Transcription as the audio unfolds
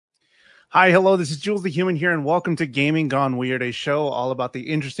Hi, hello, this is Jules the Human here, and welcome to Gaming Gone Weird, a show all about the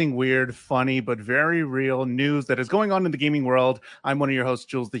interesting, weird, funny, but very real news that is going on in the gaming world. I'm one of your hosts,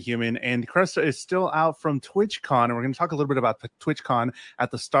 Jules the Human, and Cresta is still out from TwitchCon, and we're going to talk a little bit about the TwitchCon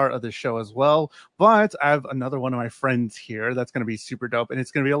at the start of the show as well. But I have another one of my friends here that's going to be super dope, and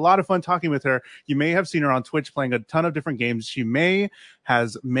it's going to be a lot of fun talking with her. You may have seen her on Twitch playing a ton of different games. She may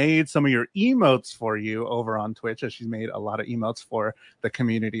has made some of your emotes for you over on Twitch, as she's made a lot of emotes for the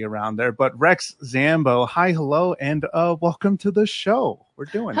community around there. But Rex Zambo, hi, hello, and welcome to the show. We're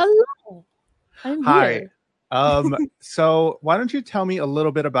doing it. Hello, I'm Hi. here. So why don't you tell me a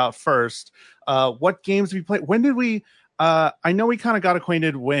little bit about first what games we played? When did we? I know we kind of got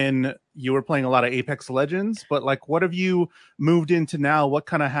acquainted when you were playing a lot of Apex Legends, but like, what have you moved into now? What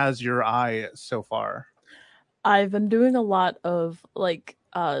kind of has your eye so far? I've been doing a lot of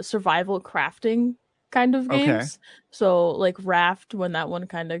survival crafting kind of Okay. games. So like Raft when that one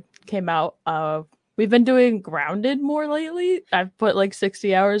kind of came out. We've been doing Grounded more lately. I've put like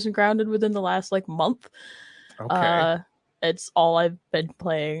 60 hours in Grounded within the last like month. Okay. Uh it's all I've been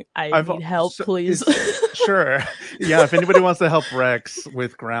playing. I I've need help, so please. is sure. Yeah, if anybody wants to help Rex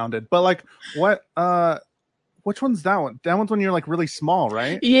with Grounded. But like what which one's that one? That one's when you're like really small,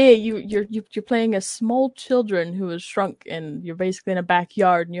 right? Yeah, you're playing as small children who is shrunk, and you're basically in a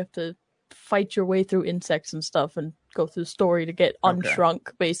backyard, and you have to fight your way through insects and stuff, and go through the story to get Okay.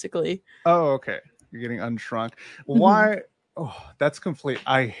 unshrunk, basically. Oh, okay. You're getting unshrunk. Mhm. Why? Oh, that's complete.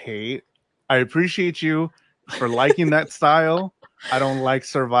 I appreciate you for liking that style. I don't like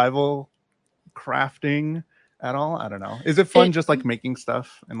survival crafting at all. I don't know. Is it fun It just like making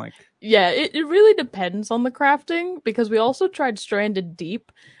stuff and like Yeah, it really depends on the crafting because we also tried Stranded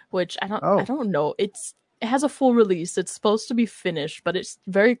Deep, which I oh, don't know. It has a full release. It's supposed to be finished, but it's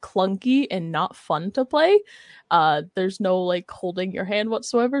very clunky and not fun to play. There's no like holding your hand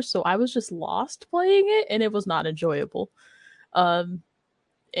whatsoever, so I was just lost playing it and it was not enjoyable. Um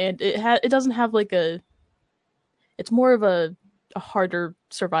and it doesn't have like a it's more of a harder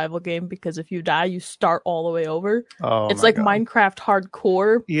survival game because if you die you start all the way over. oh It's my like god. Minecraft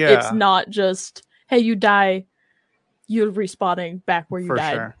hardcore. It's Yeah, not just hey you die, you're respawning back where you for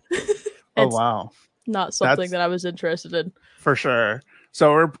died. sure. Oh It's wow. not something That's that I was interested in. for sure.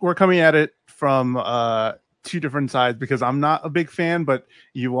 So we're coming at it from two different sides because I'm not a big fan, but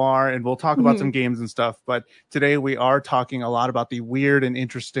you are, and we'll talk about some Mhm. games and stuff. But today we are talking a lot about the weird and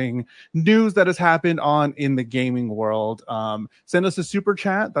interesting news that has happened on in the gaming world. Send us a super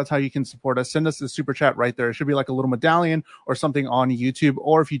chat. That's how you can support us. Send us a super chat right there. It should be like a little medallion or something on YouTube.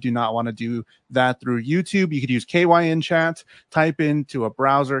 Or if you do not want to do that through YouTube, you could use KYN chat, type into a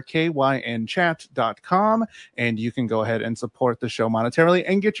browser kynchat.com, and you can go ahead and support the show monetarily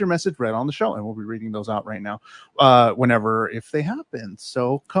and get your message read on the show. And we'll be reading those out right now, whenever if they happen.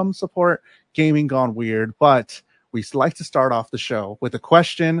 So come support Gaming Gone Weird. But we like to start off the show with a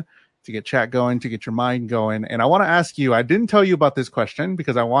question to get chat going, to get your mind going. And I want to ask you, I didn't tell you about this question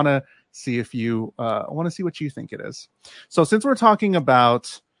because I want to see if you I want to see what you think it is. So since we're talking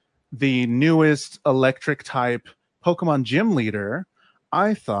about the newest electric type Pokemon gym leader,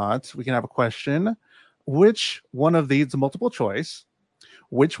 I thought we can have a question. Which one of these, multiple choice,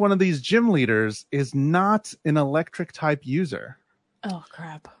 which one of these gym leaders is not an electric type user? Oh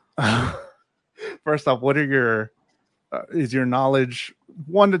crap. First off, what are your is your knowledge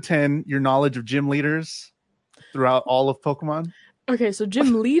 1 to 10? Your knowledge of gym leaders throughout all of Pokemon? Okay, so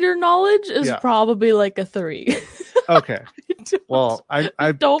gym leader knowledge is Yeah. probably like a 3. Okay. don't, Well,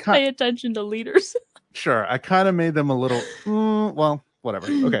 I don't pay attention to leaders. sure. I kind of made them a little. Well, whatever.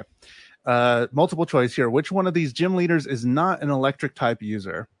 Okay. Multiple choice here. Which one of these gym leaders is not an electric type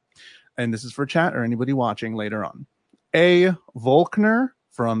user? And this is for chat or anybody watching later on. A. Volkner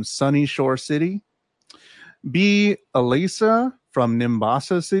from Sunny Shore City. B. Elisa from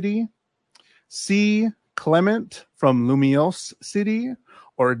Nimbasa City. C. Clement from Lumiose City.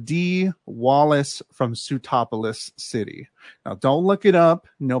 Or D. Wallace from Sutopolis City. Now, don't look it up.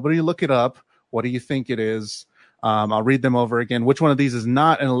 Nobody look it up. What do you think it is? I'll read them over again. Which one of these is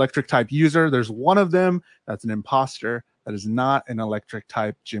not an electric type user? There's one of them that's an imposter. That is not an electric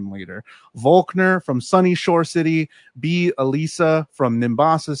type gym leader. Volkner from Sunny Shore City. B. Elisa from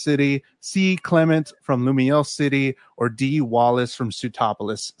Nimbasa City. C. Clement from Lumiose City. Or D. Wallace from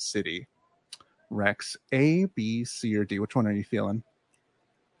Sutopolis City. Rex, A, B, C, or D? Which one are you feeling?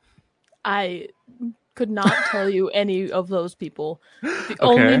 I could not tell you any of those people. The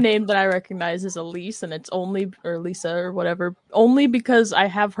only Okay. name that I recognize is Elise, and it's only or Lisa or whatever, only because I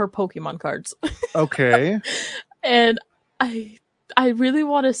have her Pokemon cards. Okay. And I I really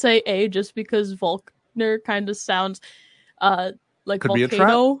want to say A just because Volkner kind of sounds uh like Could be a trap.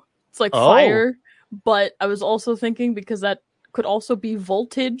 volcano. It's like Oh, fire, but I was also thinking because that could also be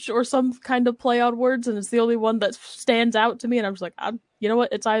voltage or some kind of play on words, and it's the only one that stands out to me. And I was like, you know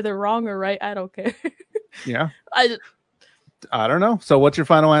what? It's either wrong or right. I don't care. yeah. I I don't know. So what's your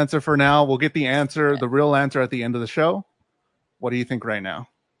final answer for now? We'll get the answer, the real answer at the end of the show. What do you think right now?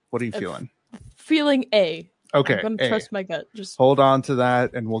 What are you feeling? feeling A. I'm Okay, gonna A. trust my gut. Just Hold on to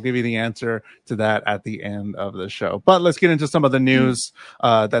that, and we'll give you the answer to that at the end of the show. But let's get into some of the news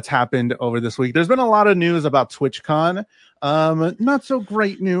that's happened over this week. There's been a lot of news about TwitchCon. Not so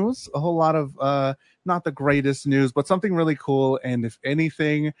great news. A whole lot of not the greatest news, but something really cool. And if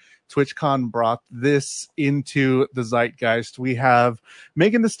anything, TwitchCon brought this into the zeitgeist. We have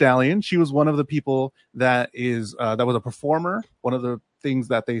Megan Thee Stallion. She was one of the people that was a performer. One of the things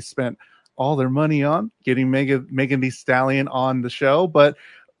that they spent all their money on getting Megan Thee Stallion on the show. But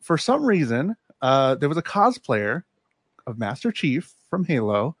for some reason, there was a cosplayer of Master Chief from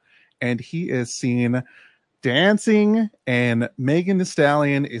Halo, and he is seen dancing, and Megan Thee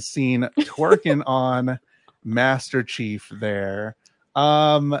Stallion is seen twerking on Master Chief there.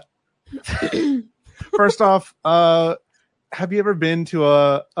 First off, have you ever been to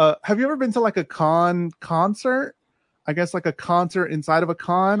like a concert? I guess like a concert inside of a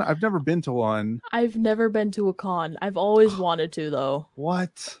con. I've never been to one. I've never been to a con. I've always wanted to though.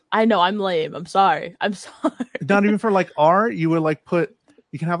 What? I know I'm lame. I'm sorry. I'm sorry. Not even for like art. You would like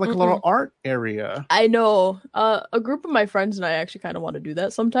you can have like a little Mm-mm. art area. I know. A group of my friends and I actually kind of want to do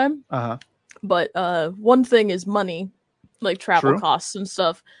that sometime. Uh-huh. But one thing is money, like travel True. costs and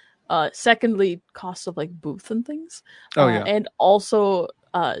stuff. Secondly, costs of like booth and things. Oh yeah. And also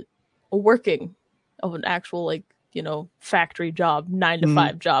working of an actual like, factory job, 9 to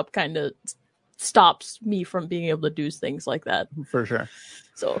 5 job kind of stops me from being able to do things like that. For sure.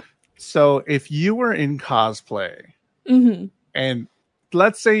 So if you were in cosplay mm-hmm. and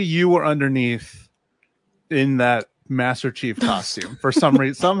let's say you were underneath in that Master Chief costume for some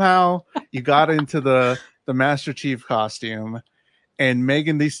reason, somehow you got into the Master Chief costume and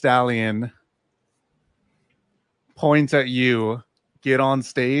Megan Thee Stallion points at you, get on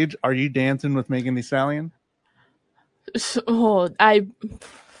stage. Are you dancing with Megan Thee Stallion? Oh, I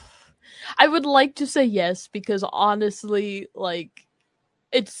would like to say yes because honestly, like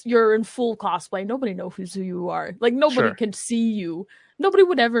you're in full cosplay. Nobody knows who you are. Like nobody can see you. Nobody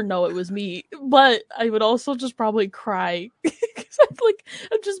would ever know it was me. But I would also just probably cry because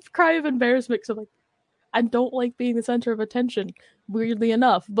I'd just cry of embarrassment. So like I don't like being the center of attention. Weirdly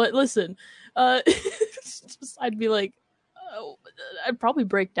enough, but listen, I'd be like, I'd probably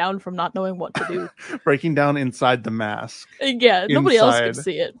break down from not knowing what to do. Breaking down inside the mask. Yeah, nobody else could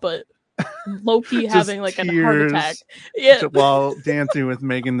see it, but Loki having like a heart attack. Yeah, while dancing with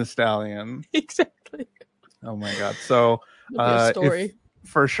Megan Thee Stallion. Exactly. Oh my god! So, story.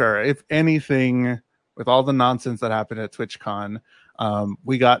 For sure, if anything, with all the nonsense that happened at TwitchCon,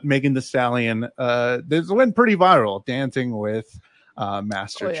 we got Megan Thee Stallion. This went pretty viral, dancing with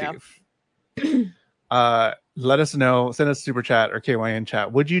Master Chief. Let us know. Send us a super chat or KYN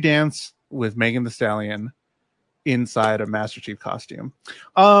chat. Would you dance with Megan Thee Stallion inside a Master Chief costume?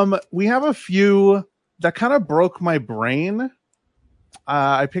 We have a few that kind of broke my brain.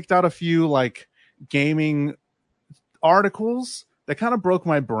 I picked out a few like gaming articles that kind of broke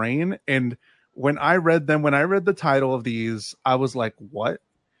my brain, and when I read the title of these, I was like, what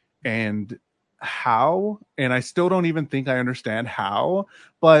and how? And I still don't even think I understand how,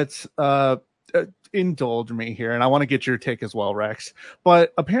 but indulge me here, and I want to get your take as well, Rex.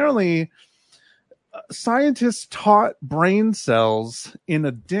 But apparently scientists taught brain cells in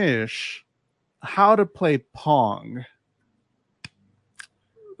a dish how to play Pong.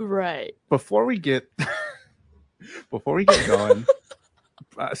 Right. Before we get going,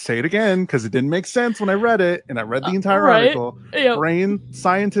 say it again because it didn't make sense when I read it, and I read the entire article. Yep.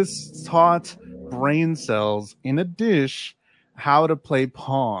 Scientists taught brain cells in a dish how to play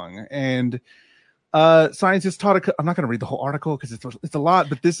Pong, and scientists taught. I'm not going to read the whole article because it's a lot,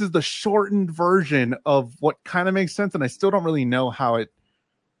 but this is the shortened version of what kind of makes sense, and I still don't really know how it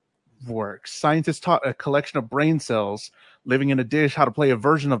works. Scientists taught a collection of brain cells living in a dish how to play a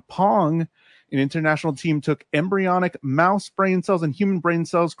version of Pong. An international team took embryonic mouse brain cells and human brain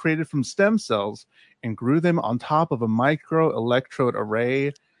cells created from stem cells and grew them on top of a micro electrode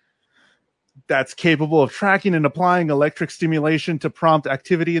array that's capable of tracking and applying electric stimulation to prompt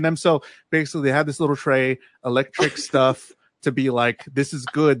activity in them. So basically they had this little tray, electric stuff to be like, this is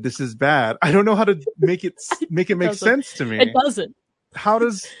good, this is bad. I don't know how to make it make sense to me. It doesn't. How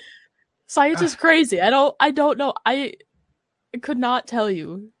does science is crazy? I don't know. I could not tell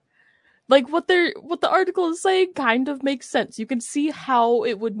you. like what the article is saying kind of makes sense. You can see how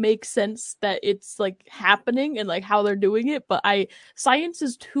it would make sense that it's like happening and like how they're doing it, but science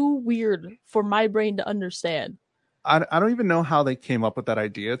is too weird for my brain to understand. I don't even know how they came up with that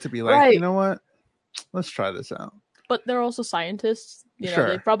idea to be like, you Right. know what? Let's try this out. But they're also scientists. They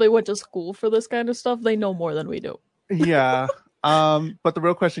Sure. probably went to school for this kind of stuff. They know more than we do. Yeah. But the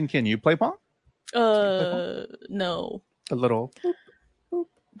real question, can you play Pong? Can you play Pong? No. A little.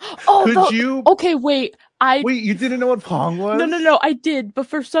 Oh, Could you okay, wait. wait, you didn't know what Pong was? No, I did, but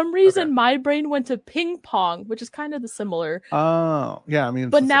for some reason Okay. my brain went to ping pong, which is kind of the similar. Oh, yeah, I mean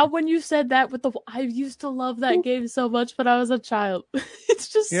it's But the now same. when you said that with I used to love that game so much when I was a child. It's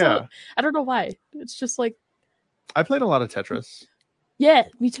just so, Yeah. I don't know why. It's just like, I played a lot of Tetris. yeah,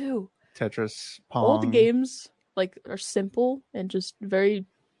 me too. Tetris, Old Pong. games like are simple and just very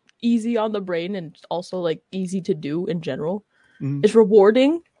easy on the brain and also like easy to do in general. Mhm. It's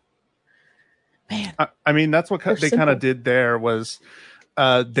rewarding. Man, I mean, that's what they're they kind of simple. did there was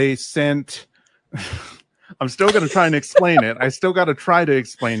they sent. I'm still going to try and explain it. I still got to try to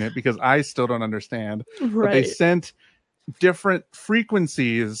explain it because I still don't understand. But they Right. sent different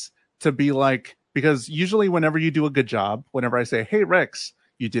frequencies to be like, because usually whenever you do a good job, whenever I say, hey, Rex,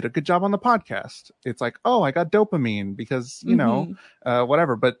 you did a good job on the podcast, it's like, oh, I got dopamine because, Mm-hmm.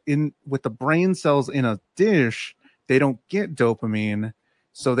 whatever. But with the brain cells in a dish, they don't get dopamine.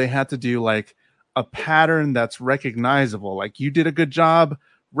 So they had to do like a pattern that's recognizable. Like you did a good job,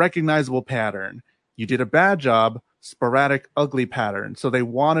 recognizable pattern. You did a bad job, sporadic, ugly pattern. So they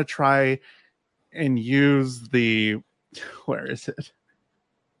want to try and use where is it?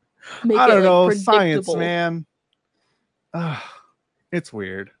 Make I it don't like know, science, predictable. man. Ugh, it's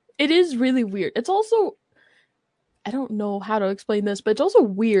weird. It is really weird. It's also, I don't know how to explain this, but it's also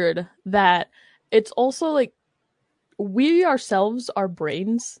weird that it's also like we ourselves are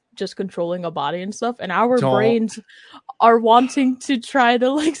brains just controlling a body and stuff, and our Don't. brains are wanting to try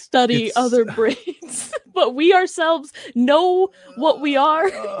to like study It's other brains, but we ourselves know what we are.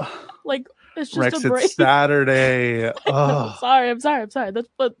 Like it's just a Rex. brain. It's Saturday. No, Ugh, I'm sorry. That's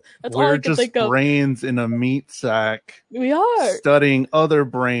all we're I can just think of. brains in a meat sack We are. studying other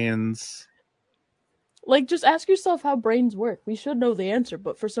brains. Like, just ask yourself how brains work. We should know the answer,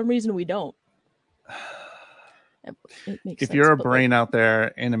 but for some reason we don't. It makes If sense, you're a but like, brain out there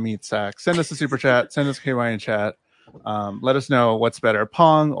in a meat sack, send us a super chat. Send us a KY in chat. Let us know what's better,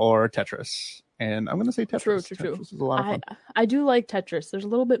 Pong or Tetris. And I'm gonna say Tetris. true. Tetris is a lot of I fun I do like Tetris. There's a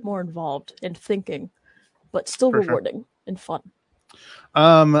little bit more involved in thinking, but still for sure. rewarding and fun.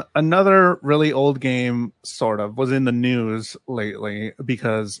 Another really old game, sort of, was in the news lately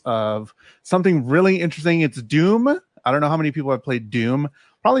because of something really interesting. It's Doom. I don't know how many people have played Doom.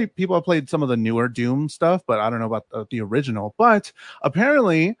 Probably people have played some of the newer Doom stuff, but I don't know about the original. But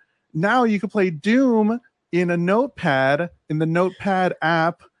apparently now you can play Doom in a notepad, in the Notepad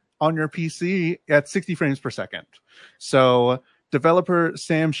app on your PC at 60 frames per second. So developer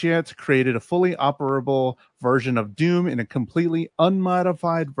Sam Shiet created a fully operable version of Doom in a completely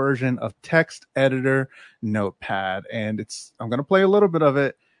unmodified version of text editor Notepad. And I'm going to play a little bit of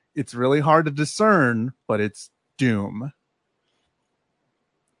it. It's really hard to discern, but it's Doom.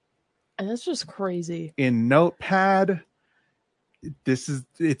 And that's just crazy. In Notepad,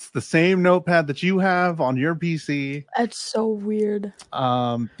 it's the same Notepad that you have on your PC. That's so weird.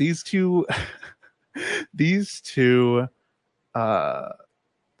 These two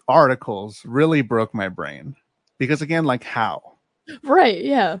articles really broke my brain because again, like how? Right,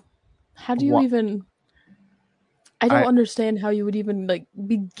 yeah. How do you What? even I don't understand how you would even like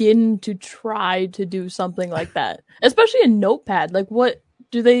begin to try to do something like that. Especially in Notepad. Like what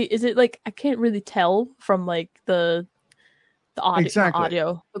do they is it like I can't really tell from like the audio not Exactly.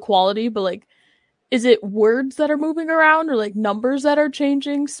 audio, the quality, but like is it words that are moving around or like numbers that are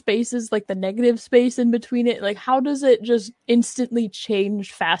changing, spaces like the negative space in between it? Like how does it just instantly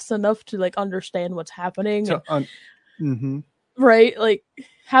change fast enough to like understand what's happening? So, Right? Like,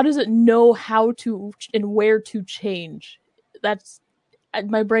 how does it know how to and where to change? That's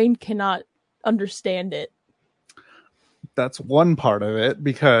my brain cannot understand it. that's one part of it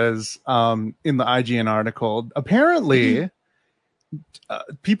because in the IGN article, apparently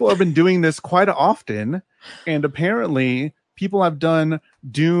people have been doing this quite often, and apparently people have done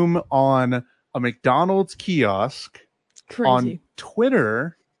Doom on a McDonald's kiosk, Crazy. on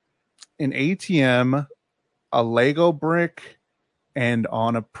Twitter, an ATM, a Lego brick, and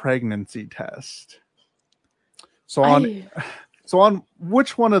on a pregnancy test. So on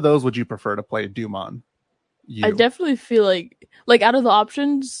which one of those would you prefer to play Doom on? I definitely feel like out of the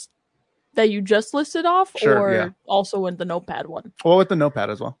options that you just listed off, Sure, or yeah. also in the Notepad one. Well, with the Notepad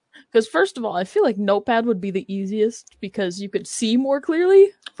as well. Because first of all, I feel like Notepad would be the easiest because you could see more clearly.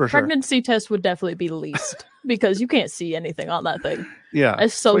 For sure. Pregnancy test would definitely be the least because you can't see anything on that thing. Yeah.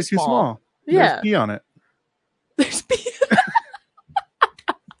 It's so way too small. There's Yeah. pee on it. There's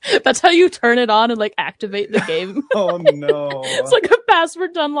That's how you turn it on and like activate the game. Oh no. It's like a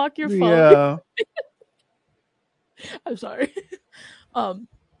password to unlock your phone. Yeah. I'm sorry.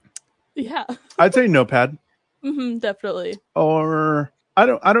 Yeah. I'd say Notepad. Definitely. Or I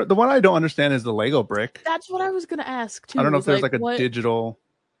don't the one I don't understand is the Lego brick. That's what I was gonna ask too. I don't know if there's like a what... digital.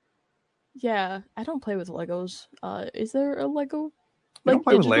 Yeah, I don't play with Legos. Is there a Lego? You don't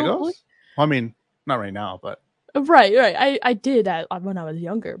play with digital? Legos? Well, I mean, not right now, but Right. I did when I was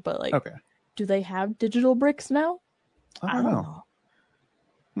younger, but like, okay. Do they have digital bricks now? I don't know.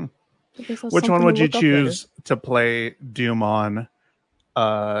 Which Which one would you choose to play Doom on?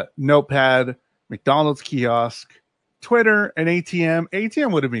 Notepad, McDonald's kiosk, Twitter, and ATM.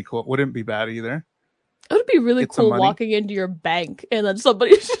 ATM wouldn't be cool. Wouldn't be bad either. It would be really cool walking into your bank and then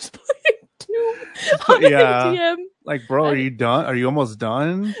somebody's just playing Doom on ATM. Like, bro, are you done? Are you almost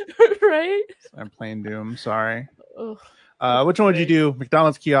done? Right? I'm playing Doom. Sorry. Which one would you do?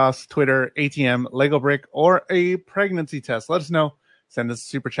 McDonald's kiosk, Twitter, ATM, Lego brick, or a pregnancy test? Let us know. Send us a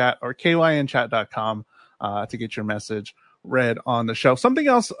super chat or kynchat.com to get your message read on the show. Something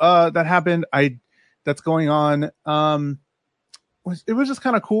else that happened that's going on. It was just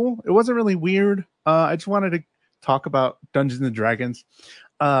kind of cool. It wasn't really weird. I just wanted to talk about Dungeons and Dragons.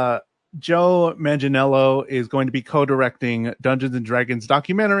 Joe Manganiello is going to be co-directing Dungeons and Dragons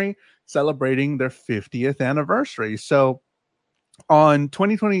documentary celebrating their 50th anniversary. So on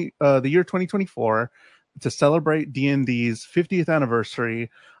the year 2024, to celebrate D&D's 50th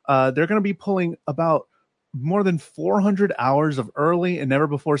anniversary, they're going to be pulling about more than 400 hours of early and never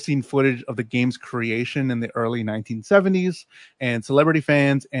before seen footage of the game's creation in the early 1970s, and celebrity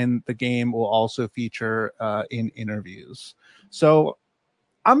fans, and the game will also feature in interviews. So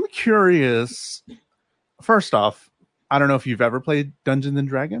I'm curious, first off, I don't know if you've ever played Dungeons and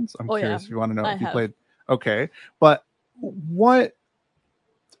Dragons. I'm curious if you want to know if you played. Okay. But what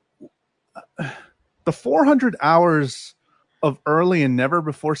the 400 hours of early and never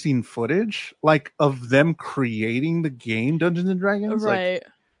before seen footage, like of them creating the game Dungeons and Dragons, right?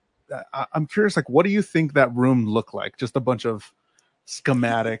 Like, I'm curious, like, what do you think that room looked like? Just a bunch of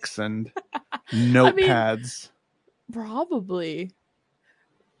schematics and notepads. Probably.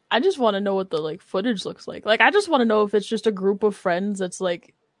 I just want to know what the like footage looks like. Like, I just want to know if it's just a group of friends that's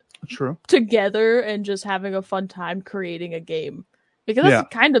like true together and just having a fun time creating a game, because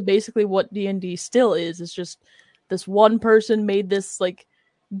that's kind of basically what D&D still is. It's just this one person made this like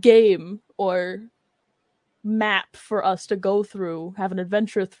game or map for us to go through, have an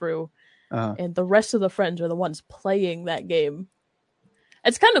adventure through, and the rest of the friends are the ones playing that game.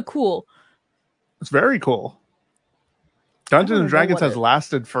 It's kind of cool. It's very cool. Dungeons and Dragons has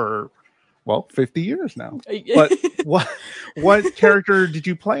lasted for 50 years now. But what character did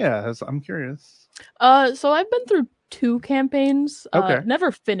you play as? I'm curious. So I've been through 2 campaigns. Okay.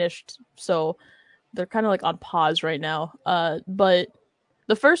 Never finished, so they're kind of like on pause right now. But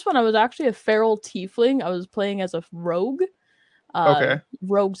the first one, I was actually a feral tiefling. I was playing as a rogue. Okay.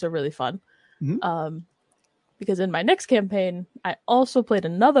 Rogues are really fun. Mm-hmm. Because in my next campaign, I also played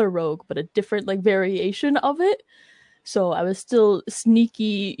another rogue, but a different like variation of it. So I was still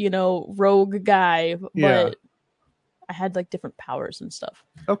sneaky, rogue guy, but I had like different powers and stuff.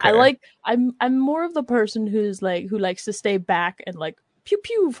 Okay. I'm more of the person who likes to stay back and like pew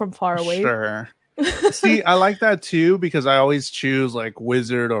pew from far away. Sure. See, I like that too, because I always choose like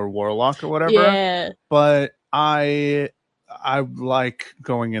wizard or warlock or whatever. Yeah. But I like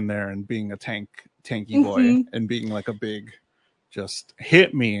going in there and being a tanky boy and being like a big, just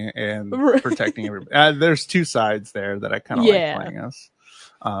hit me and protecting everybody. There's 2 sides there that I kind of like playing as.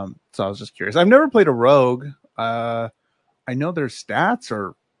 So I was just curious. I've never played a rogue. I know their stats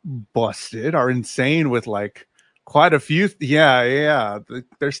are insane with like quite a few. Their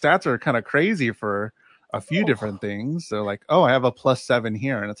stats are kind of crazy for a few different things. They're like, oh, I have a +7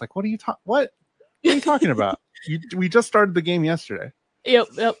 here, and it's like, what are you talking about? We just started the game yesterday. Yep.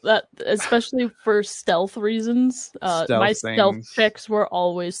 That, especially for stealth reasons. My stealth checks were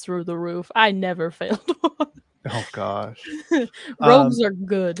always through the roof. I never failed one. Oh gosh. Rogues are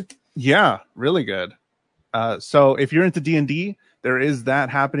good. Yeah, really good. So if you're into D&D, there is that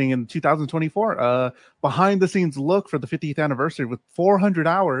happening in 2024. Behind the scenes look for the 50th anniversary with 400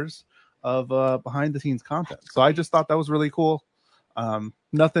 hours of behind the scenes content. So I just thought that was really cool.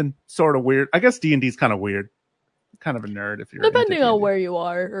 Nothing sort of weird. I guess D&D is kind of weird. Kind of a nerd if you're depending on where you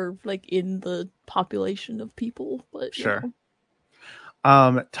are or like in the population of people, but sure.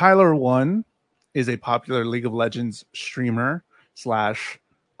 Tyler One is a popular League of Legends streamer slash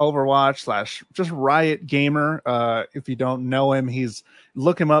Overwatch slash just Riot gamer. If you don't know him,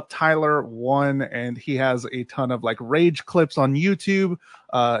 look him up, Tyler One, and he has a ton of like rage clips on YouTube.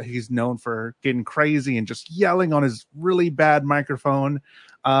 He's known for getting crazy and just yelling on his really bad microphone.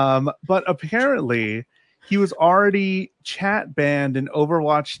 But apparently he was already chat banned in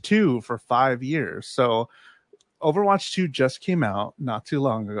Overwatch 2 for 5 years. So Overwatch 2 just came out not too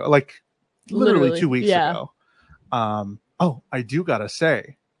long ago, like literally 2 weeks ago. I do gotta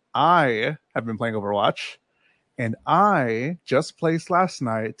say, I have been playing Overwatch, and I just placed last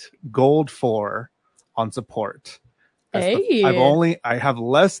night Gold 4 on support. I have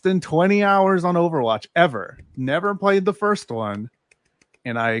less than 20 hours on Overwatch ever. Never played the first one,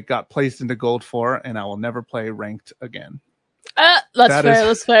 and I got placed into Gold 4, and I will never play ranked again.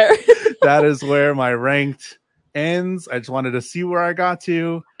 That's fair. That is where my ranked ends. I just wanted to see where I got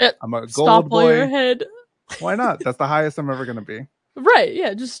to. I'm a gold stop boy. While your head. Why not? That's the highest I'm ever going to be. Right,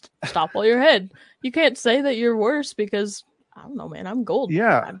 yeah, just stop while you're ahead. You can't say that you're worse because, I don't know, man, I'm gold.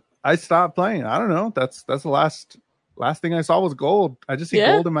 Yeah, I stopped playing. I don't know. That's the last thing I saw was gold. I just see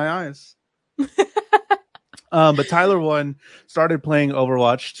gold in my eyes. But Tyler One started playing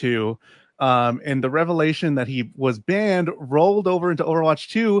Overwatch 2. And the revelation that he was banned rolled over into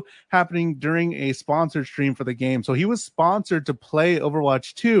Overwatch 2, happening during a sponsored stream for the game. So he was sponsored to play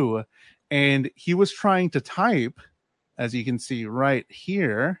Overwatch 2, and he was trying to type, as you can see right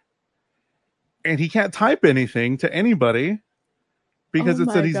here, and he can't type anything to anybody because it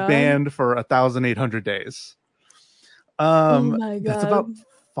said he's banned for 1,800 days. That's about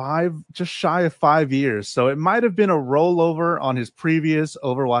just shy of 5 years. So it might have been a rollover on his previous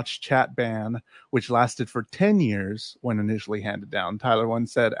Overwatch chat ban, which lasted for 10 years when initially handed down. Tyler One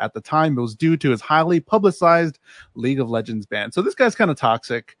said at the time it was due to his highly publicized League of Legends ban. So this guy's kind of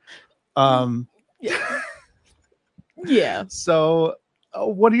toxic. Yeah. So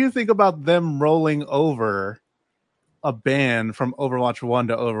what do you think about them rolling over a ban from Overwatch 1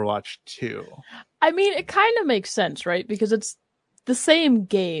 to Overwatch 2? I mean, it kind of makes sense, right? Because it's the same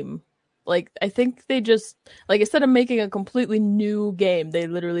game. Like, I think they just, like, instead of making a completely new game, they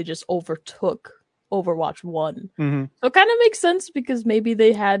literally just overtook Overwatch 1. Mm-hmm. So it kind of makes sense because maybe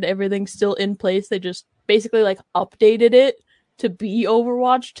they had everything still in place. They just basically, like, updated it to be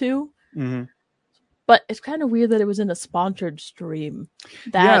Overwatch 2. Mm-hmm. But it's kind of weird that it was in a sponsored stream.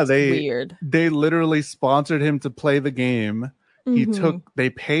 That's weird. They literally sponsored him to play the game. Mm-hmm. They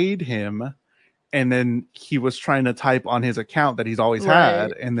paid him, and then he was trying to type on his account that he's always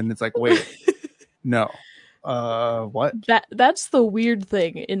had, and then it's like, wait, no. What? That's the weird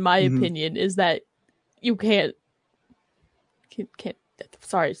thing, in my opinion, is that you can't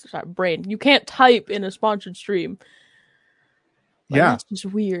sorry, brain. You can't type in a sponsored stream. Like, that's just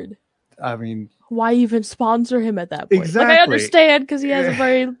weird. I mean, why even sponsor him at that point? Exactly. Like, I understand because he has a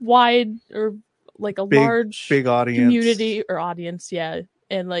very wide or like a large big audience, community or audience,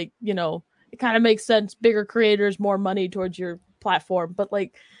 and like, you know, it kind of makes sense. Bigger creators, more money towards your platform, but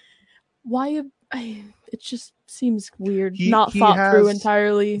like, why? It just seems weird. Not thought through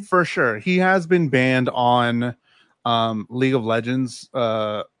entirely. For sure, he has been banned on League of Legends.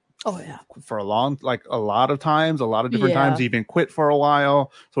 For a lot of times, a lot of different times. He even quit for a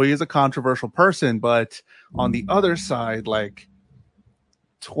while, so he is a controversial person. But on the other side, like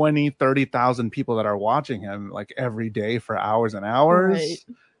 20,000-30,000 people that are watching him like every day for hours and hours.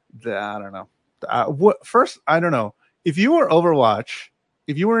 Right. I don't know. I don't know. If you were Overwatch,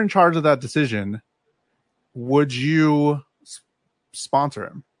 if you were in charge of that decision, would you sponsor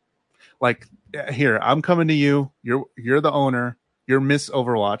him? Like, here, I'm coming to you. You're the owner. You're Miss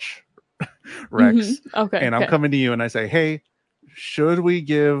Overwatch, Rex. Mm-hmm. Okay. And I'm coming to you and I say, hey, should we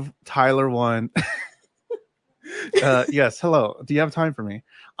give Tyler One? Yes. Hello. Do you have time for me?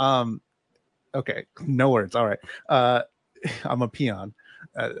 Okay. No words. All right. I'm a peon.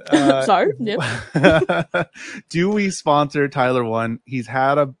 Sorry. Yep. Do we sponsor Tyler One? He's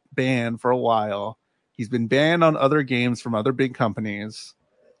had a ban for a while. He's been banned on other games from other big companies.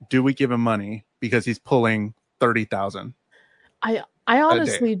 Do we give him money because he's pulling 30,000? I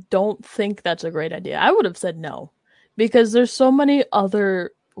honestly don't think that's a great idea. I would have said no, because there's so many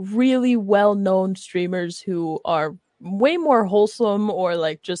other really well-known streamers who are way more wholesome or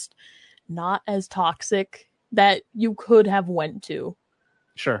like just not as toxic that you could have went to.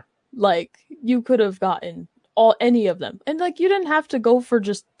 Sure. Like, you could have gotten any of them. And like, you didn't have to go for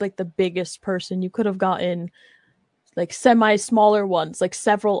just like the biggest person. You could have gotten like semi-smaller ones, like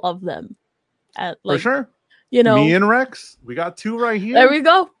several of them. For sure. You know, me and Rex, we got 2 right here. There we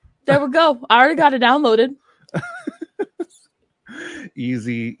go. I already got it downloaded.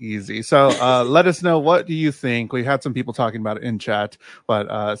 Easy. So let us know, what do you think? We had some people talking about it in chat,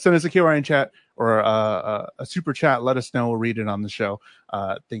 but send us a QR in chat or a super chat. Let us know. We'll read it on the show.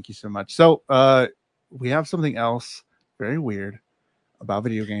 Thank you so much. So we have something else very weird about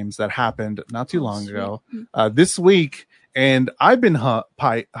video games that happened not too long ago this week, and I've been hyped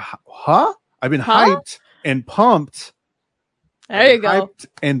and pumped. There you go. Hyped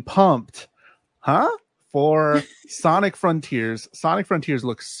and pumped, for Sonic Frontiers. Sonic Frontiers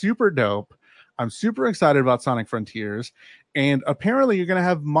looks super dope. I'm super excited about Sonic Frontiers, and apparently you're gonna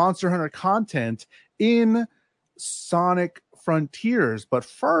have Monster Hunter content in Sonic Frontiers. But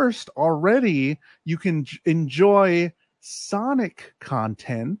first, already you can enjoy Sonic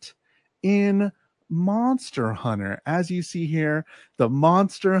content in Monster Hunter. As you see here, the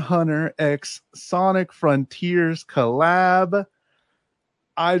Monster Hunter X Sonic Frontiers collab.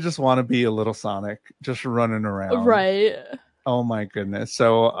 I just want to be a little Sonic just running around. Right. Oh my goodness.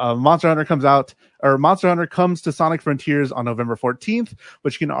 So Monster Hunter comes to Sonic Frontiers on November 14th,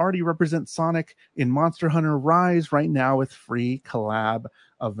 but you can already represent Sonic in Monster Hunter Rise right now with free collab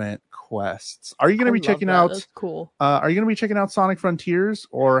event quests. Are you going to be checking out? That's cool. Are you going to be checking out Sonic Frontiers,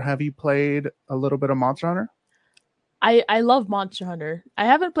 or have you played a little bit of Monster Hunter? I love Monster Hunter. I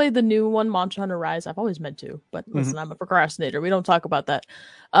haven't played the new one, Monster Hunter Rise. I've always meant to, but listen, I'm a procrastinator. We don't talk about that.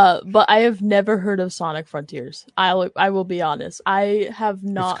 But I have never heard of Sonic Frontiers. I will be honest. I have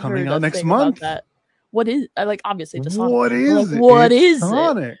not heard out a next thing month. about that. What is obviously the Sonic? What is it? What is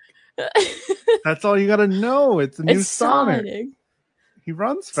Sonic. That's all you got to know. It's a new Sonic. He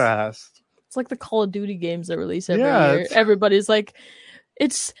runs fast. It's like the Call of Duty games that release every year. Everybody's like,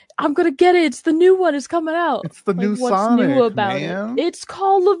 I'm gonna get it. It's the new one. It's coming out. It's the new Sonic, new about man. It's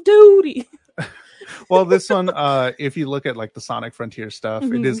Call of Duty. Well, this one, if you look at like the Sonic Frontier stuff,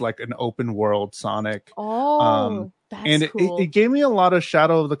 it is like an open world Sonic. Oh, that's and cool. It gave me a lot of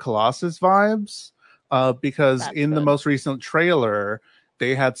Shadow of the Colossus vibes, because the most recent trailer,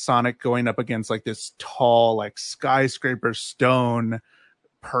 they had Sonic going up against like this tall, like skyscraper stone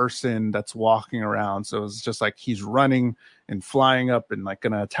person that's walking around. So it's just like he's running and flying up and like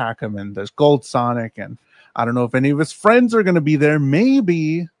gonna attack him, and there's Gold Sonic, and I don't know if any of his friends are gonna be there,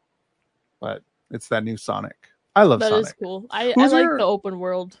 maybe, but it's that new Sonic. I love Sonic. That is cool. I like the open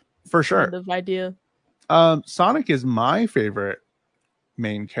world for sure kind of idea. Sonic is my favorite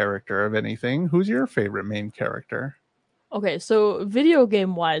main character of anything. Who's your favorite main character? Okay, so video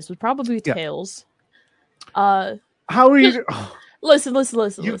game wise would probably be Tails. How are you? Listen.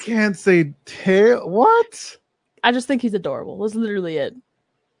 You can't say Tails. What? I just think he's adorable. That's literally it.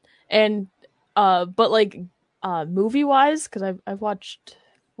 And but like movie wise, because I've watched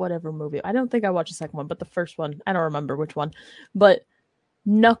whatever movie. I don't think I watched the second one, but the first one, I don't remember which one. But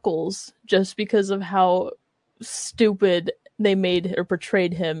Knuckles, just because of how stupid they made or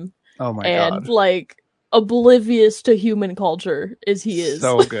portrayed him. Oh my god. And like oblivious to human culture as he is.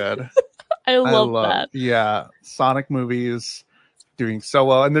 So good. I love that. Yeah. Sonic movies doing so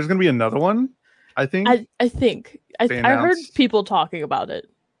well. And there's gonna be another one, I think. I heard people talking about it.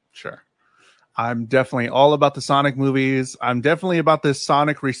 Sure. I'm definitely all about the Sonic movies. I'm definitely about this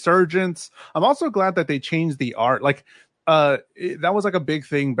Sonic resurgence. I'm also glad that they changed the art. Like, that was like a big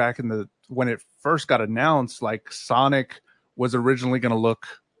thing back in when it first got announced. Like, Sonic was originally going to look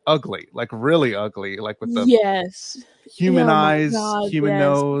ugly, like really ugly, like with the human eyes, human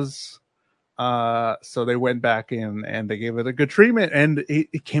nose. So they went back in and they gave it a good treatment, and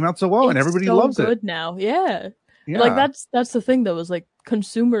it came out so well, and everybody loves it. It's good now. Yeah. Like that's the thing though, is like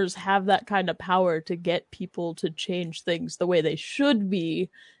consumers have that kind of power to get people to change things the way they should be.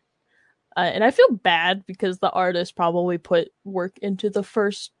 And I feel bad because the artist probably put work into the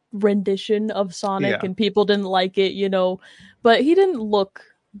first rendition of Sonic and people didn't like it, you know, but he didn't look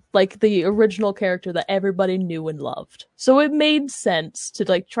like the original character that everybody knew and loved. So it made sense to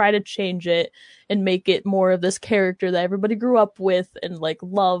like try to change it and make it more of this character that everybody grew up with and like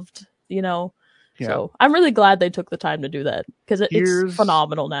loved, you know. Yeah. So I'm really glad they took the time to do that because it's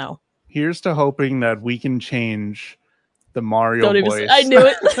phenomenal now. Here's to hoping that we can change the Mario voice. I knew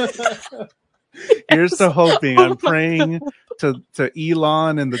it. Here's to hoping. I'm praying to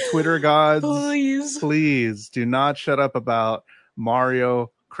Elon and the Twitter gods. Please do not shut up about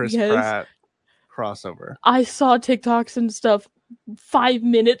Mario Chris Pratt crossover. I saw TikToks and stuff 5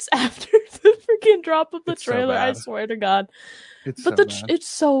 minutes after the freaking drop of the trailer. I swear to God. It's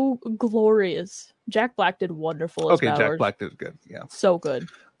so glorious. Jack Black did wonderful as Bowers. Jack Black did good. Yeah. So good.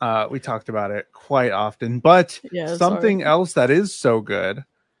 We talked about it quite often, but something else that is so good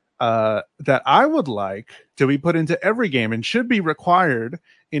that I would like to be put into every game and should be required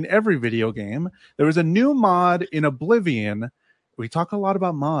in every video game. There was a new mod in Oblivion we talk a lot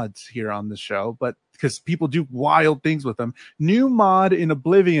about mods here on this show, but because people do wild things with them. New mod in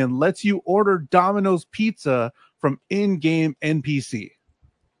Oblivion lets you order Domino's pizza from in-game NPC.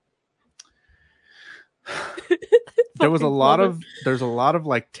 There's a lot of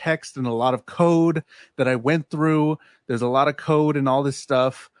like text and a lot of code that I went through. There's a lot of code and all this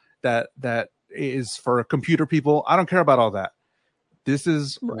stuff that is for computer people. I don't care about all that. This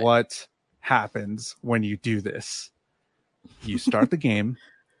is what happens when you do this. You start the game,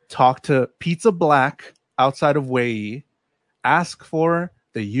 talk to Pizza Black outside of Wei, ask for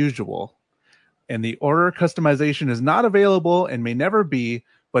the usual, and the order customization is not available and may never be,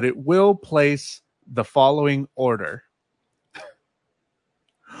 but it will place the following order.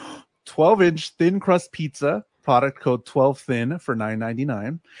 12-inch thin crust pizza, product code 12thin for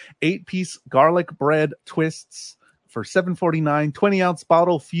 $9.99. 8-piece garlic bread twists for $7.49. 20-ounce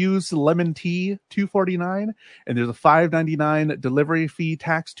bottle fused lemon tea, $2.49. And there's a $5.99 delivery fee,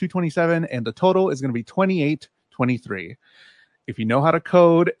 tax $2.27, and the total is going to be $28.23. If you know how to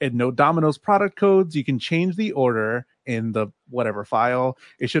code and know Domino's product codes, you can change the order in the whatever file.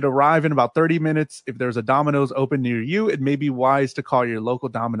 It should arrive in about 30 minutes. If there's a Domino's open near you, it may be wise to call your local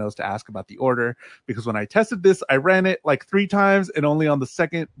Domino's to ask about the order, because when I tested this, I ran it like 3 times and only on the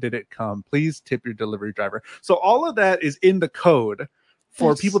second did it come. Please tip your delivery driver. So all of that is in the code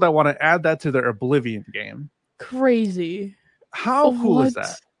for people that want to add that to their Oblivion game. Crazy. How cool is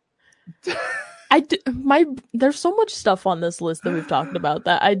that? There's so much stuff on this list that we've talked about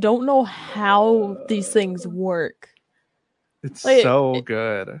that I don't know how these things work. It's so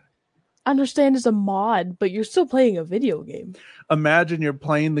good. I understand it's a mod, but you're still playing a video game. Imagine you're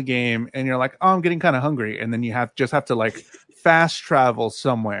playing the game and you're like, oh, I'm getting kind of hungry. And then you have to like fast travel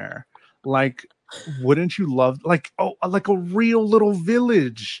somewhere. Like, wouldn't you love like a real little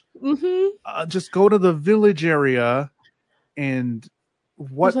village? Mm-hmm. Just go to the village area and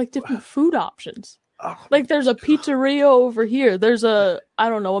there's like different food options. Like there's a pizzeria over here. There's a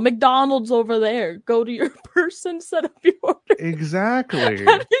McDonald's over there. Go to your person, set up your order. Exactly.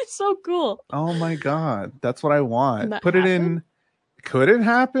 That'd be so cool. Oh my God. That's what I want. Put it in. Could it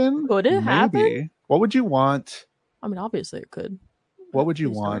happen? Could it happen? What would you want? I mean, obviously it could. What would you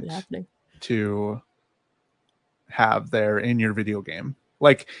want to have there in your video game?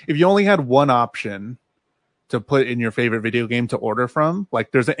 Like if you only had one option to put in your favorite video game to order from,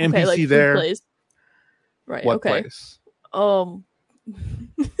 like there's an NPC like there. Place. Right. What place? I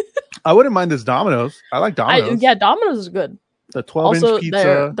wouldn't mind this Domino's. I like Domino's. Domino's is good. The 12-inch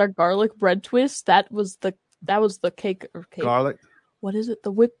pizza. Their garlic bread twist. That was the cake or cake. Garlic. What is it?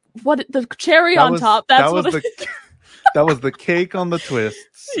 The cherry on top. That was the cake on the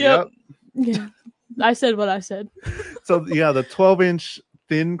twists. Yep. Yeah. I said what I said. So yeah, the 12-inch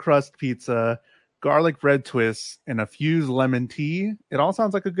thin crust pizza, garlic bread twists, and a fused lemon tea. It all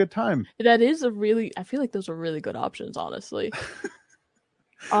sounds like a good time. That is I feel like those are really good options, honestly.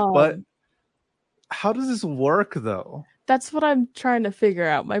 But how does this work though? That's what I'm trying to figure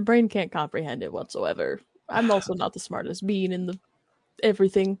out. My brain can't comprehend it whatsoever. I'm also not the smartest being in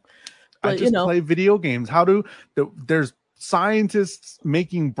everything. But, I just play video games. There's scientists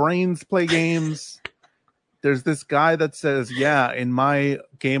making brains play games. There's this guy that says, yeah, in my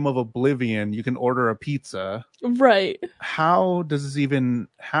game of Oblivion, you can order a pizza. Right. How does this even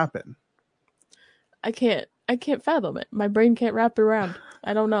happen? I can't fathom it. My brain can't wrap it around.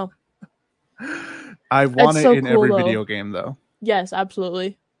 I don't know. I want it in every video game, though. Yes,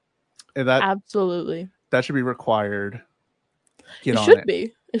 absolutely. Absolutely. That should be required. It should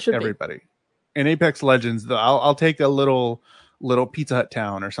be. Everybody. In Apex Legends, though, I'll take a little Pizza Hut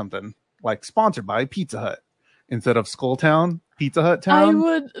town or something. Like sponsored by Pizza Hut. Instead of Skull Town, Pizza Hut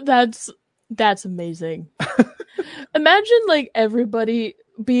Town. That's amazing. Imagine like everybody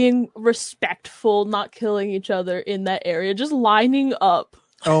being respectful, not killing each other in that area, just lining up.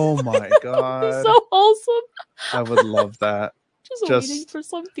 Oh my God. So wholesome. I would love that. Just waiting for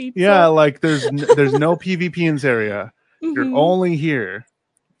some pizza. Yeah, like there's no PvP in this area. Mm-hmm. You're only here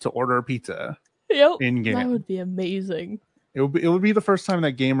to order a pizza. Yep. In game. That would be amazing. It would be the first time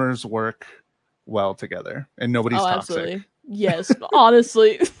that gamers work well together and nobody's toxic. Absolutely. Yes,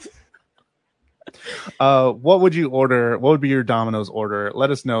 honestly. What would you order? What would be your Domino's order? Let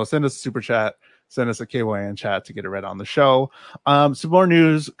us know. Send us a super chat. Send us a KYN chat to get it read on the show. Some more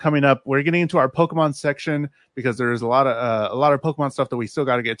news coming up. We're getting into our Pokemon section because there's a lot of Pokemon stuff that we still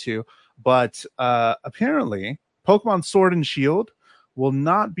got to get to. But apparently, Pokemon Sword and Shield will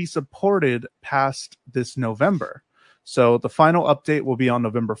not be supported past this November. So the final update will be on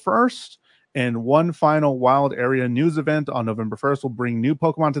November 1st, and one final wild area news event on November 1st will bring new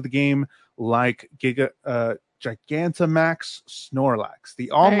Pokemon to the game, like Gigantamax Snorlax. The There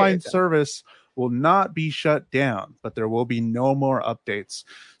you online go. service will not be shut down, but there will be no more updates.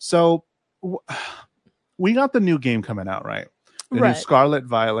 So we got the new game coming out, right? The new Right. Scarlet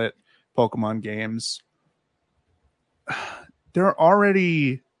Violet Pokemon games. They're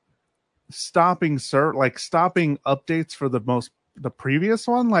already stopping updates for the previous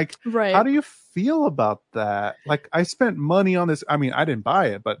one. Like, how Right. do you feel about that? Like, I spent money on this. I mean, I didn't buy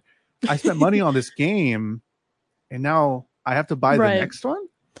it, but I spent money on this game, and now I have to buy the Right. next one.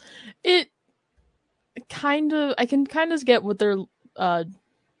 It kind of, I can kind of get what they're uh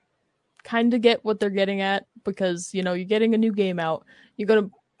kind of get what they're getting at, because you know you're getting a new game out, you're going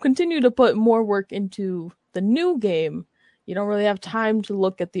to continue to put more work into the new game, you don't really have time to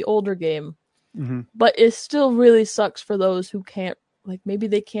look at the older game. Mm-hmm. But it still really sucks for those who can't, like, maybe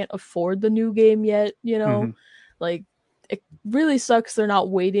they can't afford the new game yet, you know. Mm-hmm. Like, it really sucks they're not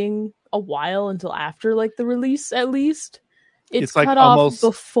waiting a while until after like the release. At least it's It's like cut off almost,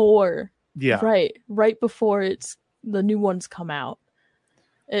 before, yeah, right before it's the new ones come out.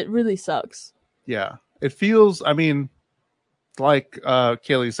 It really sucks. yeah. It feels. I mean, like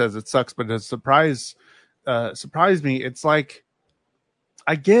Kaylee says, it sucks, but it surprised me. It's like,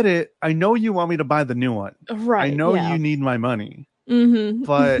 I get it. I know you want me to buy the new one. I Right, know yeah. you need my money, but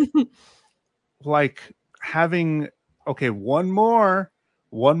Mm-hmm. like having, okay, one more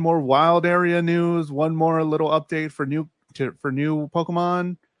wild area news, one more little update for new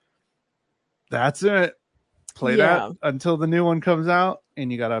Pokemon. That's it. Play that Yeah, until the new one comes out,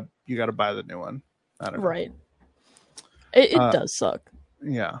 and you gotta buy the new one. I don't know. right. It Uh, does suck.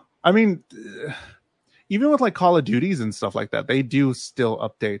 yeah. I mean, even with like Call of Duties and stuff like that, they do still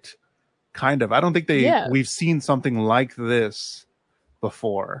update. Kind of. I don't think Yeah, we've seen something like this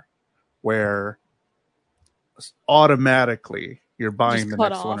before, where automatically you're just buying the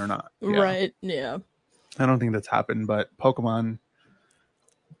cut next one or off. not. Yeah. Right, yeah. I don't think that's happened, but Pokemon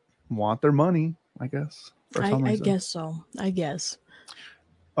want their money, I guess, for some I reason. guess so. I guess.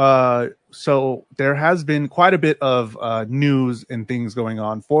 So there has been quite a bit of news and things going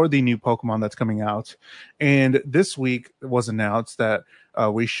on for the new Pokemon that's coming out. And this week it was announced that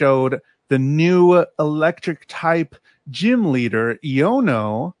we showed the new electric type gym leader,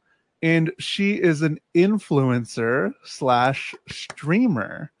 Iono, and she is an influencer slash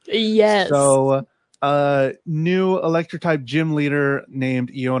streamer. Yes. So, new electric type gym leader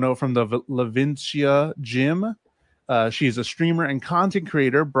named Iono from the Lavincia Gym. She's a streamer and content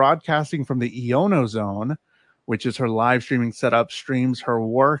creator broadcasting from the Iono Zone, which is her live streaming setup, streams her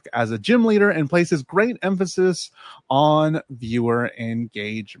work as a gym leader, and places great emphasis on viewer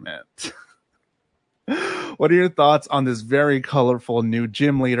engagement. What are your thoughts on this very colorful new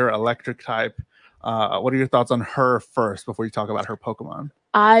gym leader, electric type? What are your thoughts on her first before you talk about her Pokemon?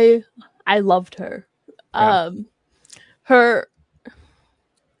 I I loved her. Yeah. Her,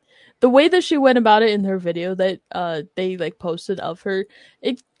 the way that she went about it in her video that they like posted of her,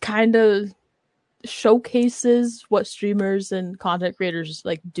 it kind of showcases what streamers and content creators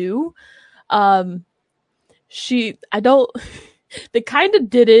like do. Um she I don't they kind of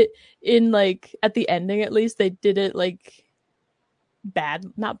did it in like at the ending, at least they did it like bad,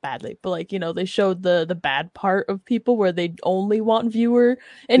 not badly, but like, you know, they showed the bad part of people where they only want viewer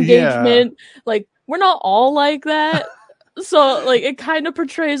Yeah, engagement. Like, we're not all like that. So like it kind of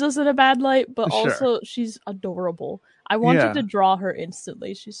portrays us in a bad light, but sure. also she's adorable. I wanted to Yeah. draw her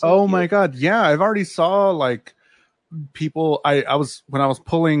instantly. She's so Oh my cute. god. Yeah, I've already saw like people. I was when I was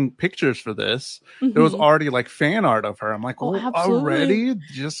pulling pictures for this, there was Hmm. already like fan art of her. I'm like, Oh, oh, absolutely. already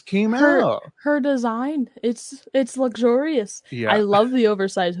just came her out. her design, it's luxurious. I Yeah, love the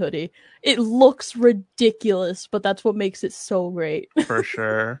oversized hoodie. It looks ridiculous, but that's what makes it so great. for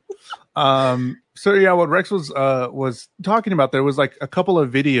sure. So yeah, what Rex was talking about, there was like a couple of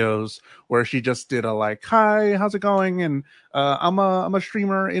videos where she just did a like, hi, how's it going? And I'm a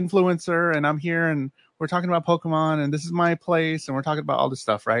streamer influencer, and I'm here, and we're talking about Pokemon, and this is my place, and we're talking about all this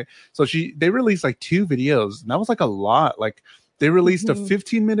stuff, right? So they released like two videos, and that was like a lot. Like, they released a Mhm.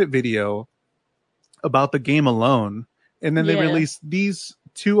 15-minute video about the game alone, and then they Yeah. released these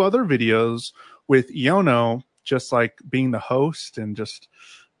two other videos with Iono just like being the host and just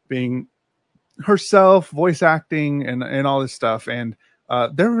being herself, voice acting, and all this stuff. And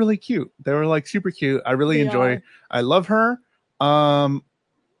they're really cute. They were like super cute. I really They enjoy. are. I love her. I'm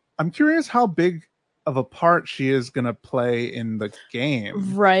curious how big of a part she is gonna play in the game.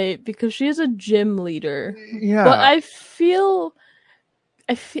 Right, because she is a gym leader. But Yeah,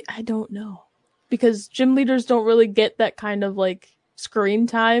 I don't know. Because gym leaders don't really get that kind of like screen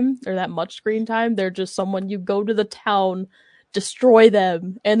time, or that much screen time. They're just someone you go to the town, destroy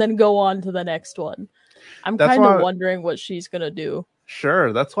them, and then go on to the next one. I'm That's kind of why, wondering what she's gonna do.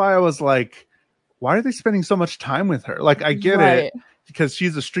 sure. That's why I was like, why are they spending so much time with her? Like, I get it Right. because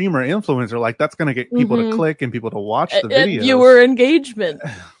she's a streamer influencer. Like, that's going to get people to Mm-hmm. click and people to watch the videos. Viewer engagement.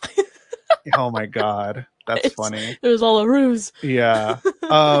 Oh my God. That's funny. It was all a ruse. Yeah.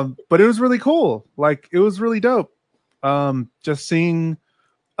 But it was really cool. Like, it was really dope. Just seeing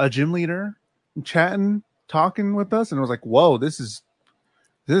a gym leader chatting, talking with us, and it was like, whoa, this is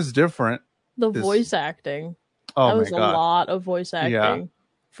different. The This, voice acting. oh That my was a God. lot of voice acting Yeah.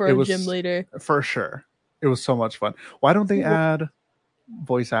 for It a was gym leader. for sure. It was so much fun. Why don't they add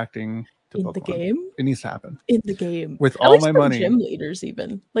voice acting to In Pokemon? the game? It needs to happen. In the game. With At all least my for money. gym leaders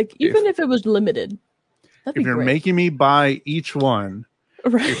even. Like, even if it was limited. That'd be If you're great. making me buy each one,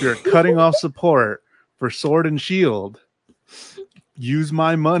 Right. if you're cutting off support for Sword and Shield, use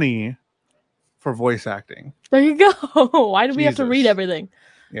my money for voice acting. There you go. Why do we have to read Jesus. everything?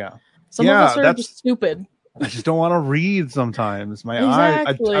 Yeah. Some of us are just stupid. I just don't want to read sometimes. My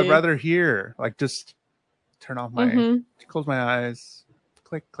Exactly. eyes, I'd rather hear. Like, just turn off my, close my eyes,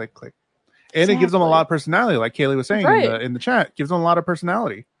 click, click, click. And it gives them a lot of personality, like Kaylee was saying in the chat. Gives them a lot of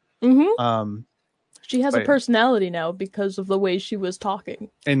personality. She has a personality now because of the way she was talking.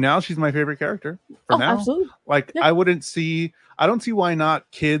 And now she's my favorite character for now. Absolutely. Like, I don't see why not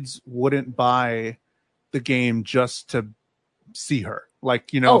kids wouldn't buy the game just to see her.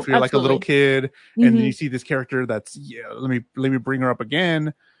 Like, you know, if you're like a little kid and then you see this character that's, let me bring her up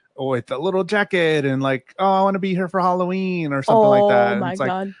again with a little jacket and like, oh, I want to be here for Halloween or something like that. And it's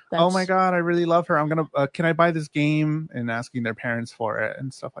like, oh my God, I really love her. I'm going to, can I buy this game? And asking their parents for it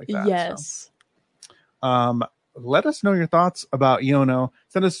and stuff like that. Yes. So, let us know your thoughts about Iono.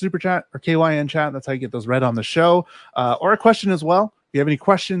 Send us a super chat or KYN chat. That's how you get those read on the show. Or a question as well. If you have any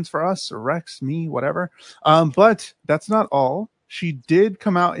questions for us or Rex, me, whatever. But that's not all. She did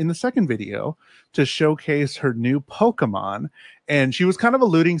come out in the second video to showcase her new Pokemon. And she was kind of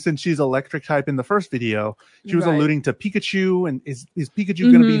alluding, since she's electric type in the first video, she was alluding to Pikachu. And is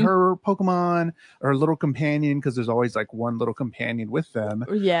Pikachu going to be her Pokemon or her little companion? Because there's always like one little companion with them.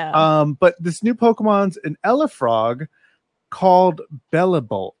 Yeah. But this new Pokemon's an Elefrog called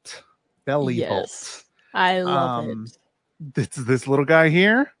Bellibolt. Yes. I love it. It's this little guy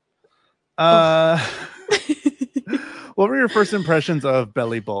here. What were your first impressions of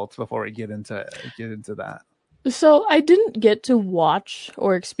Bellibolt before we get into that? So I didn't get to watch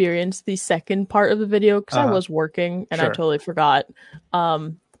or experience the second part of the video because I was working and I totally forgot.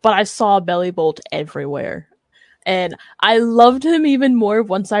 But I saw Bellibolt everywhere. And I loved him even more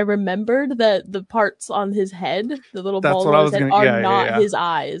once I remembered that the parts on his head, the little balls on his head, are not his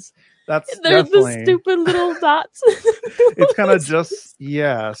eyes. They're the stupid little dots. It's kind of just,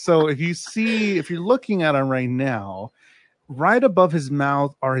 So if you're looking at him right now, right above his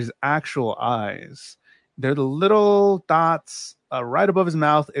mouth are his actual eyes. They're the little dots right above his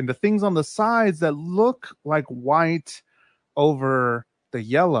mouth, and the things on the sides that look like white over the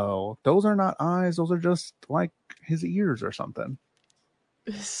yellow, those are not eyes. Those are just like his ears or something.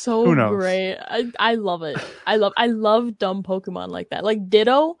 So great. I love it. I love dumb Pokemon like that. Like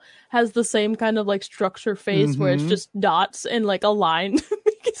Ditto has the same kind of like structure face where it's just dots and like a line.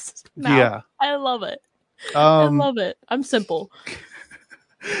 Yeah. I love it. I love it. I'm simple.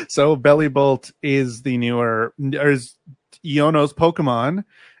 So Bellibolt is the newer, is Iono's Pokemon.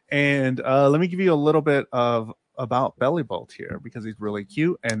 And let me give you a little bit about Bellibolt here because he's really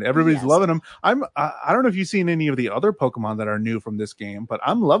cute and everybody's loving him. I don't know if you've seen any of the other Pokemon that are new from this game, but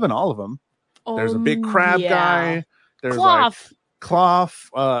I'm loving all of them. There's a big crab guy. There's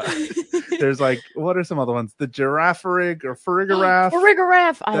Cloth. There's like, what are some other ones? The Girafarig or Farigiraf.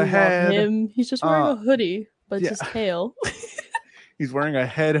 Farigiraf. I love him. He's just wearing a hoodie, but it's his tail. He's wearing a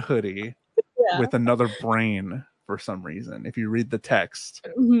head hoodie with another brain for some reason. If you read the text,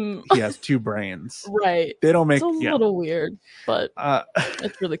 he has two brains. Right. They don't make it's a little weird, but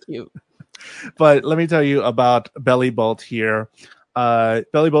it's really cute. But let me tell you about Bellibolt here.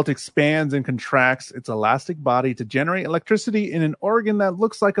 Bellibolt expands and contracts its elastic body to generate electricity in an organ that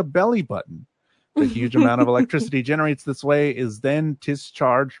looks like a belly button. The huge amount of electricity generates this way is then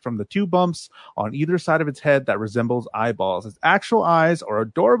discharged from the two bumps on either side of its head that resembles eyeballs. Its actual eyes are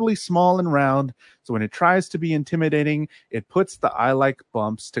adorably small and round, so when it tries to be intimidating, it puts the eye-like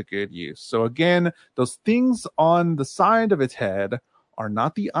bumps to good use. So again, those things on the side of its head are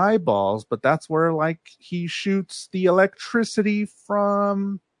not the eyeballs, but that's where like he shoots the electricity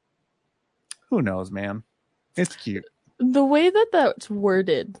from. Who knows, man? It's cute. The way that's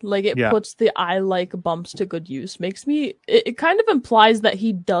worded, like it puts the eye-like bumps to good use, makes me. It kind of implies that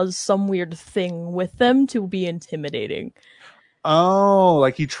he does some weird thing with them to be intimidating. Oh,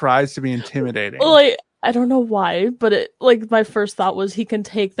 like he tries to be intimidating. Like I don't know why, but it like my first thought was he can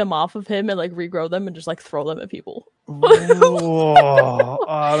take them off of him and like regrow them and just like throw them at people. Whoa,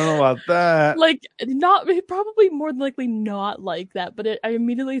 I don't know about that. Like not probably more than likely not like that, but I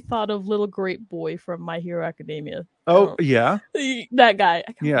immediately thought of little great boy from My Hero Academia. Oh yeah, That guy.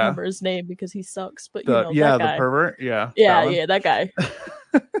 I can't yeah. remember his name because he sucks, but you know Yeah, that guy. the pervert. Yeah, Yeah, that guy.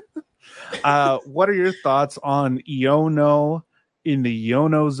 What are your thoughts on Iono in the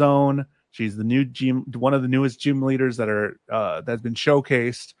Iono Zone? She's the new gym, one of the newest gym leaders that's been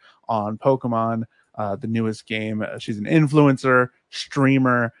showcased on Pokemon, the newest game. She's an influencer,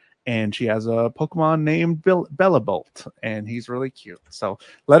 streamer, and she has a Pokemon named Bellabolt, and he's really cute. So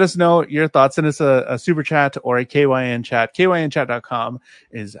let us know your thoughts. Send us a super chat or a KYN chat. KYNchat.com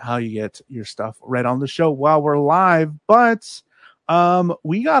is how you get your stuff read on the show while we're live. But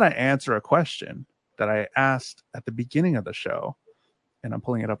we got to answer a question that I asked at the beginning of the show, and I'm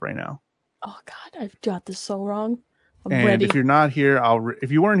pulling it up right now. Oh God, I've got this so wrong. I'm and ready. If you're not here,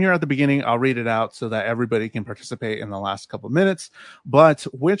 if you weren't here at the beginning, I'll read it out so that everybody can participate in the last couple minutes. But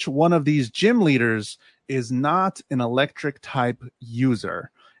which one of these gym leaders is not an electric type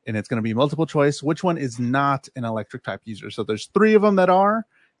user? And it's going to be multiple choice. Which one is not an electric type user? So there's 3 of them that are,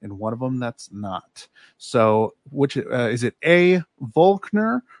 and 1 of them that's not. So which is it? A,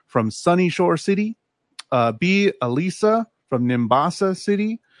 Volkner from Sunny Shore City, B, Elisa from Nimbasa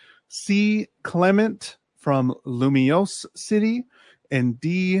City, C, Clement from Lumiose City, and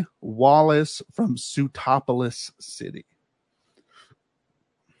D, Wallace from Sutopolis City.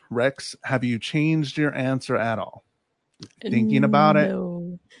 Rex, have you changed your answer at all? Thinking about it?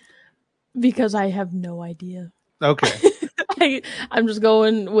 No, because I have no idea. Okay. I'm just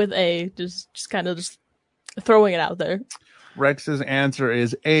going with A, just kind of just throwing it out there. Rex's answer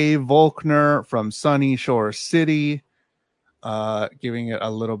is A, Volkner from Sunny Shore City. Giving it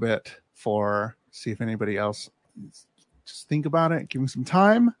a little bit for see if anybody else just think about it. Give me some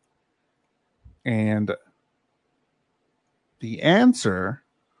time. And the answer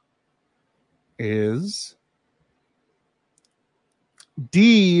is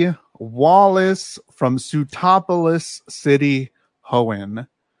D, Wallace from Sutopolis City, Hoenn.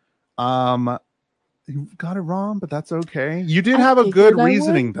 You got it wrong, but that's okay. You did have a good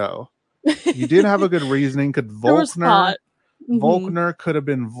reasoning, though. You did have a good reasoning. Could Volkner could have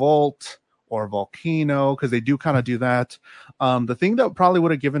been Volt or Volcano, because they do kind of do that. The thing that probably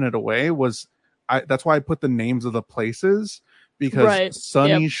would have given it away was that's why I put the names of the places, because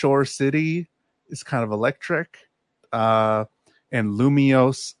Sunny Shore City is kind of electric, and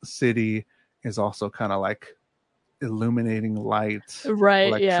Lumiose City is also kind of like illuminating light,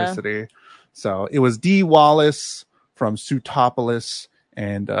 electricity. Yeah. So it was D, Wallace from Sutopolis,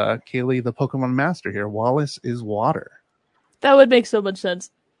 and Kaylee, the Pokemon Master here. Wallace is water. That would make so much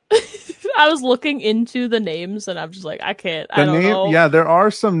sense. I was looking into the names and I'm just like, I can't. I don't know. Yeah, there are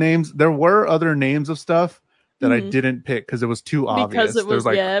some names. There were other names of stuff that I didn't pick because it was too obvious. Because it was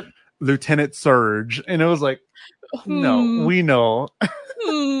like Lieutenant Surge, and it was like, no, we know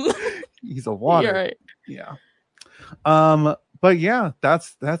he's a water. You're right. Yeah. But yeah,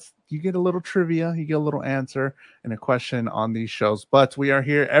 that's you get a little trivia, you get a little answer and a question on these shows. But we are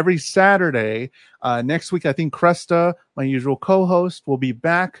here every Saturday. Next week, I think Cresta, my usual co-host, will be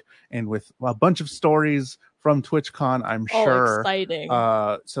back and with a bunch of stories from TwitchCon, I'm sure. Exciting.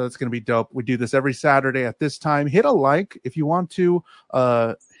 So it's going to be dope. We do this every Saturday at this time. Hit a like if you want to.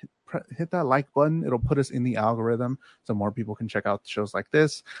 Hit that like button. It'll put us in the algorithm so more people can check out shows like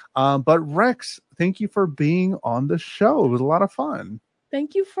this. But Rex, thank you for being on the show. It was a lot of fun.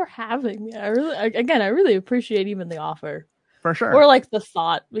 Thank you for having me. I really appreciate even the offer. For sure. Or like the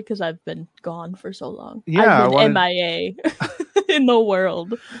thought, because I've been gone for so long. Yeah. I've been MIA in the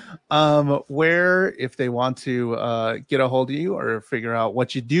world. Where, if they want to get a hold of you or figure out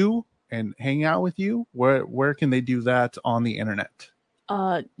what you do and hang out with you, where can they do that on the internet?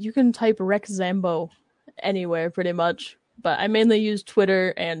 You can type Rex Zambo anywhere pretty much, but I mainly use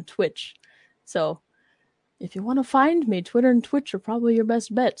Twitter and Twitch. So if you want to find me, Twitter and Twitch are probably your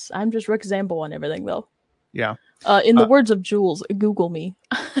best bets. I'm just Rex Zambo on everything though. Yeah. In the words of Jules, Google me.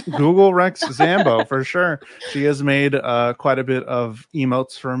 Google Rex Zambo for sure. She has made quite a bit of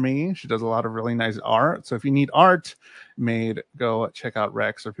emotes for me. She does a lot of really nice art. So if you need art made, go check out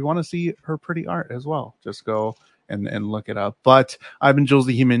Rex. Or if you want to see her pretty art as well, just go and look it up. But I've been Jules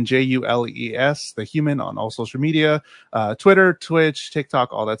the Human, Jules the Human on all social media, Twitter, Twitch,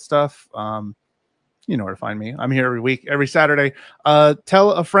 TikTok, all that stuff. You know where to find me. I'm here every week, every Saturday.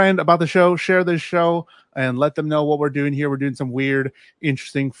 Tell a friend about the show, share this show, and let them know what we're doing here. We're doing some weird,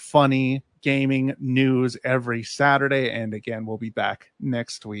 interesting, funny gaming news every Saturday. And again, we'll be back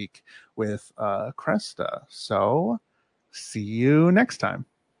next week with Cresta. So see you next time.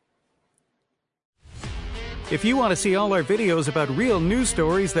 If you want to see all our videos about real news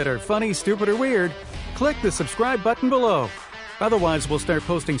stories that are funny, stupid, or weird, click the subscribe button below. Otherwise, we'll start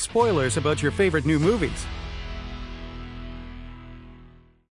posting spoilers about your favorite new movies.